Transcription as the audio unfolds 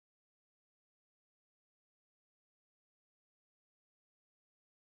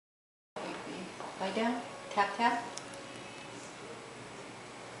Glide down. Tap, tap.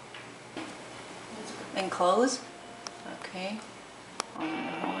 And close. Okay. One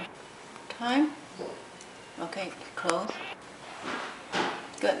more time. Okay, close.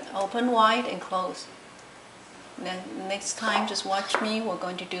 Good. Open wide and close. Then next time, just watch me. We're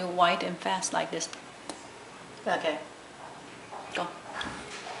going to do wide and fast like this. Okay. Go.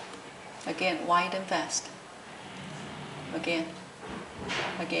 Again, wide and fast. Again.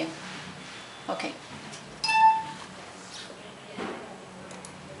 Again. Okay.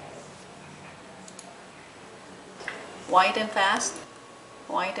 Wide and fast.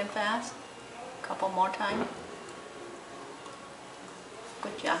 Wide and fast. Couple more times.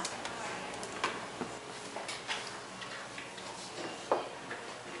 Good job.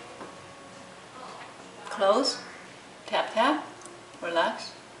 Close. Tap, tap.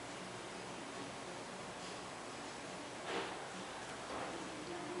 Relax.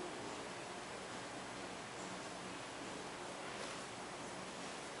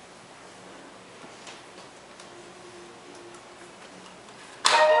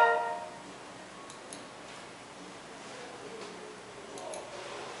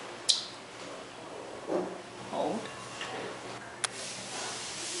 Hold.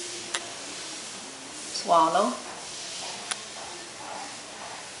 Swallow.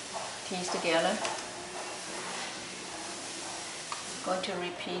 Teeth together. Going to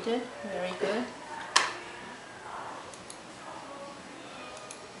repeat it. Very good.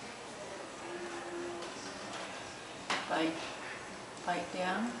 Bite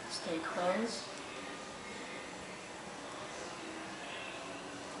down. Stay close.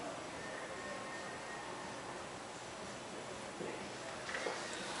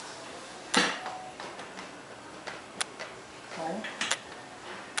 Hold.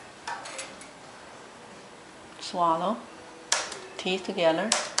 Swallow. Teeth together.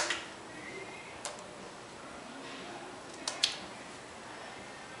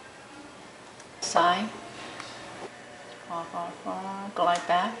 Side. Far, far, far. Glide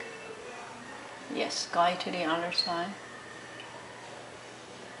back. Yes, glide to the other side.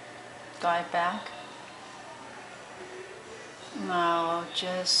 Glide back. Now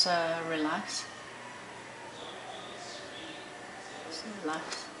just relax. Just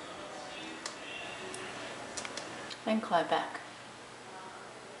relax. And glide back.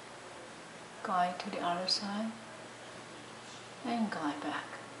 Glide to the other side. And glide back.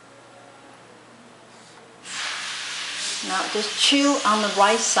 Now just chew on the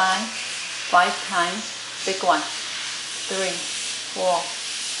right side 5 times. Big one. 3, 4,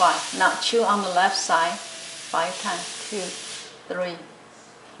 5. Now chew on the left side 5 times. 2, 3,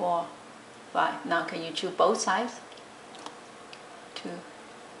 4, 5. Now can you chew both sides? 2,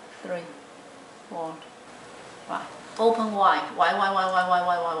 3, 4, 5. Open wide.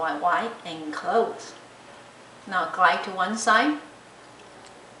 Wide, and close. Now glide to one side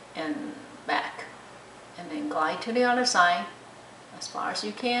and back. And then glide to the other side as far as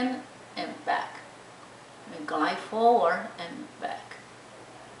you can and back. And glide forward and back.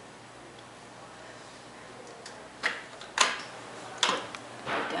 Good.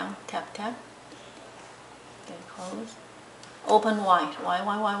 Down, tap, tap. Then close. Open wide,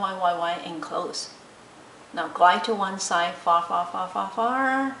 wide, and close. Now glide to one side, far,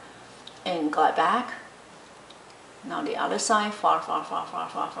 and glide back. Now the other side, far,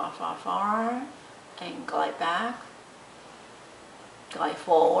 and glide back. Glide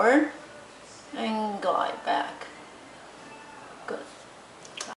forward, and glide back. Good.